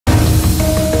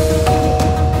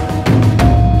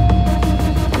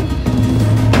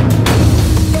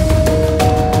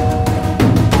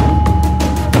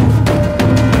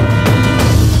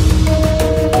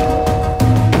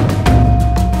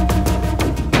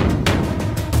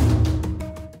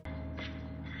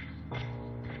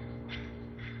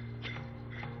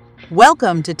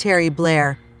Welcome to Terry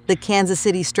Blair. The Kansas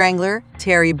City Strangler,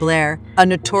 Terry Blair, a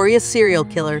notorious serial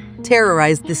killer,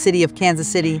 terrorized the city of Kansas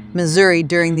City, Missouri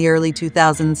during the early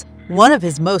 2000s. One of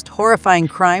his most horrifying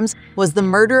crimes was the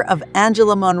murder of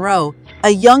Angela Monroe, a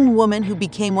young woman who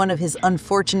became one of his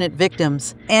unfortunate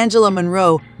victims. Angela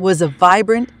Monroe was a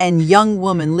vibrant and young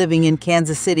woman living in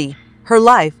Kansas City. Her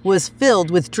life was filled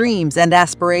with dreams and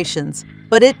aspirations,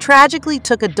 but it tragically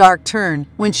took a dark turn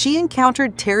when she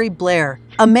encountered Terry Blair,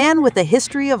 a man with a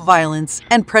history of violence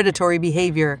and predatory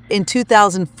behavior. In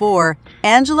 2004,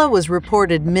 Angela was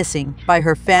reported missing by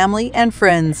her family and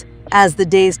friends. As the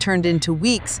days turned into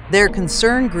weeks, their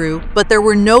concern grew, but there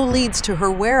were no leads to her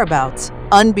whereabouts.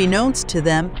 Unbeknownst to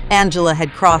them, Angela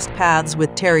had crossed paths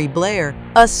with Terry Blair,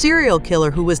 a serial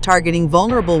killer who was targeting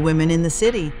vulnerable women in the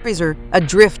city. A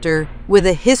drifter with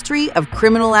a history of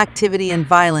criminal activity and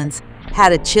violence,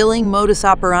 had a chilling modus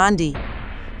operandi.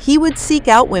 He would seek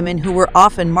out women who were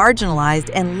often marginalized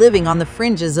and living on the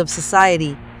fringes of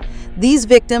society. These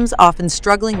victims, often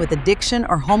struggling with addiction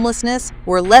or homelessness,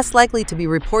 were less likely to be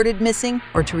reported missing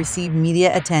or to receive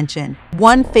media attention.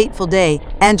 One fateful day,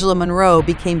 Angela Monroe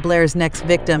became Blair's next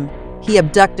victim. He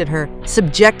abducted her,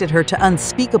 subjected her to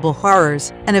unspeakable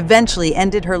horrors, and eventually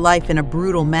ended her life in a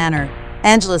brutal manner.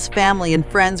 Angela's family and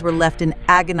friends were left in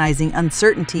agonizing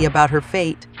uncertainty about her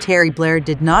fate. Terry Blair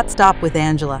did not stop with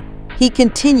Angela. He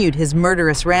continued his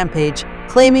murderous rampage,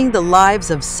 claiming the lives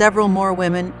of several more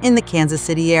women in the Kansas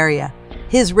City area.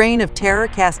 His reign of terror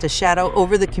cast a shadow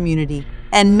over the community,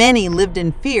 and many lived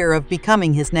in fear of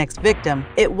becoming his next victim.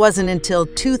 It wasn't until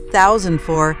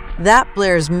 2004 that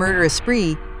Blair's murderous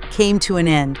spree came to an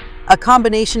end. A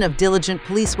combination of diligent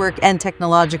police work and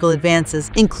technological advances,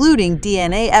 including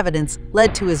DNA evidence,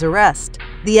 led to his arrest.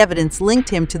 The evidence linked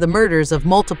him to the murders of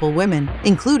multiple women,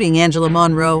 including Angela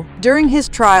Monroe. During his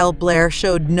trial, Blair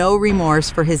showed no remorse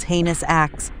for his heinous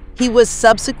acts. He was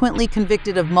subsequently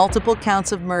convicted of multiple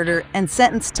counts of murder and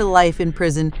sentenced to life in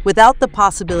prison without the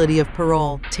possibility of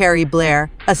parole. Terry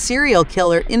Blair, a serial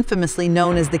killer infamously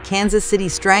known as the Kansas City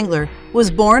Strangler,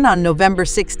 was born on November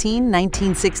 16,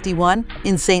 1961,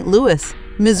 in St. Louis,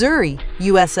 Missouri,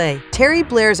 USA. Terry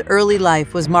Blair's early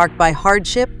life was marked by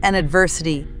hardship and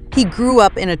adversity. He grew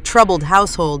up in a troubled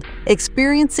household,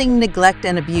 experiencing neglect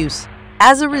and abuse.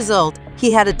 As a result,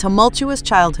 he had a tumultuous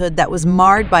childhood that was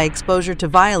marred by exposure to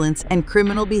violence and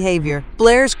criminal behavior.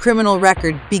 Blair's criminal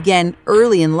record began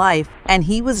early in life, and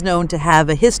he was known to have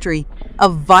a history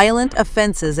of violent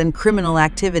offenses and criminal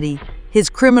activity. His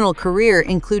criminal career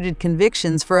included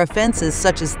convictions for offenses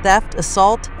such as theft,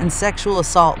 assault, and sexual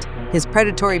assault. His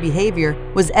predatory behavior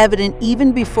was evident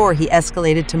even before he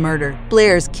escalated to murder.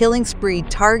 Blair's killing spree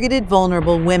targeted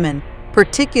vulnerable women,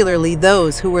 particularly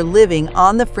those who were living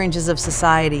on the fringes of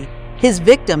society. His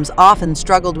victims often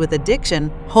struggled with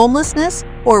addiction, homelessness,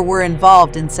 or were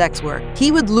involved in sex work.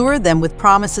 He would lure them with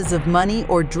promises of money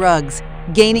or drugs,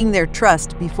 gaining their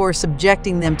trust before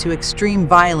subjecting them to extreme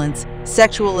violence,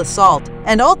 sexual assault,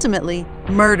 and ultimately,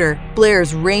 murder.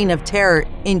 Blair's reign of terror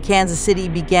in Kansas City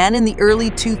began in the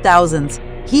early 2000s.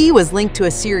 He was linked to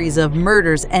a series of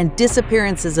murders and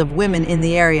disappearances of women in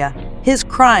the area. His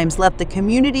crimes left the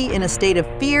community in a state of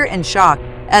fear and shock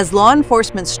as law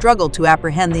enforcement struggled to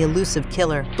apprehend the elusive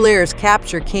killer. Blair's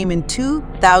capture came in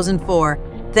 2004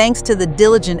 thanks to the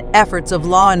diligent efforts of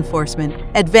law enforcement,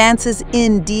 advances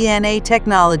in DNA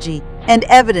technology, and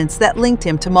evidence that linked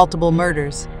him to multiple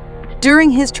murders.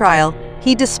 During his trial,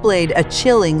 he displayed a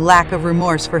chilling lack of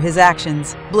remorse for his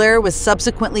actions. Blair was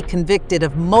subsequently convicted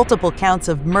of multiple counts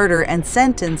of murder and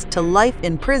sentenced to life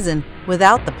in prison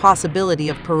without the possibility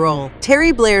of parole.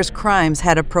 Terry Blair's crimes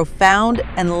had a profound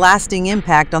and lasting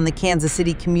impact on the Kansas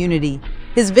City community.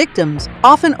 His victims,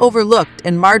 often overlooked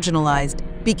and marginalized,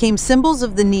 became symbols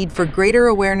of the need for greater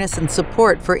awareness and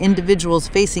support for individuals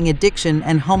facing addiction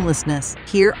and homelessness.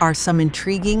 Here are some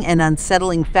intriguing and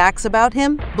unsettling facts about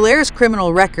him. Blair's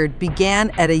criminal record began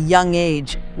at a young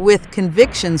age, with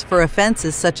convictions for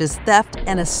offenses such as theft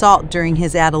and assault during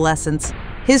his adolescence.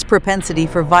 His propensity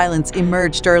for violence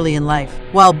emerged early in life.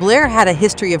 While Blair had a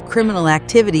history of criminal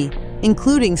activity,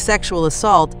 including sexual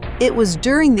assault, it was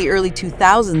during the early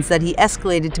 2000s that he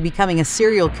escalated to becoming a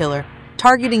serial killer,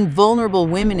 targeting vulnerable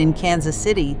women in Kansas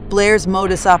City. Blair's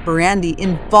modus operandi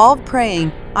involved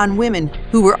preying on women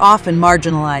who were often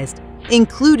marginalized,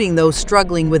 including those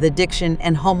struggling with addiction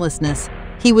and homelessness.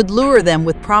 He would lure them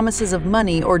with promises of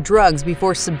money or drugs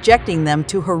before subjecting them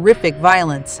to horrific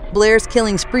violence. Blair's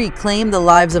killing spree claimed the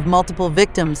lives of multiple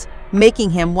victims, making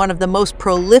him one of the most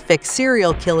prolific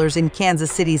serial killers in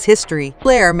Kansas City's history.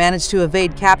 Blair managed to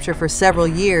evade capture for several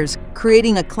years,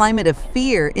 creating a climate of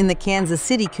fear in the Kansas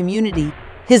City community.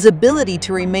 His ability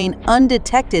to remain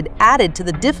undetected added to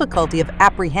the difficulty of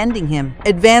apprehending him.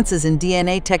 Advances in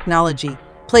DNA technology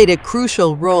played a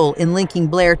crucial role in linking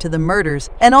Blair to the murders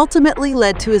and ultimately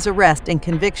led to his arrest and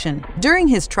conviction. During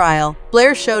his trial,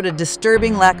 Blair showed a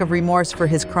disturbing lack of remorse for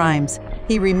his crimes.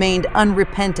 He remained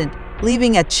unrepentant,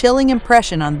 leaving a chilling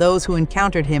impression on those who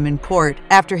encountered him in court.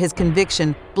 After his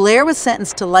conviction, Blair was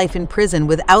sentenced to life in prison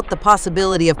without the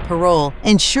possibility of parole,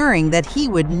 ensuring that he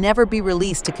would never be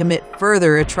released to commit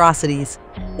further atrocities.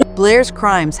 Blair's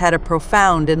crimes had a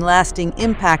profound and lasting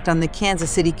impact on the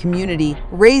Kansas City community,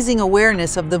 raising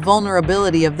awareness of the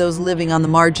vulnerability of those living on the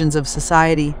margins of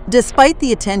society. Despite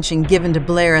the attention given to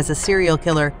Blair as a serial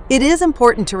killer, it is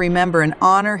important to remember and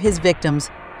honor his victims,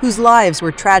 whose lives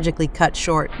were tragically cut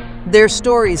short. Their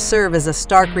stories serve as a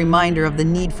stark reminder of the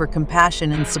need for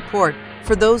compassion and support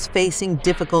for those facing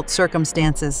difficult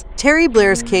circumstances. Terry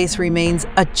Blair's case remains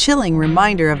a chilling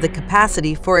reminder of the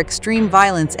capacity for extreme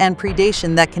violence and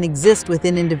predation that can exist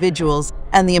within individuals,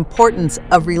 and the importance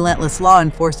of relentless law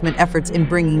enforcement efforts in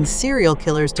bringing serial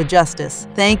killers to justice.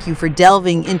 Thank you for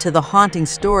delving into the haunting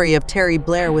story of Terry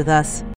Blair with us.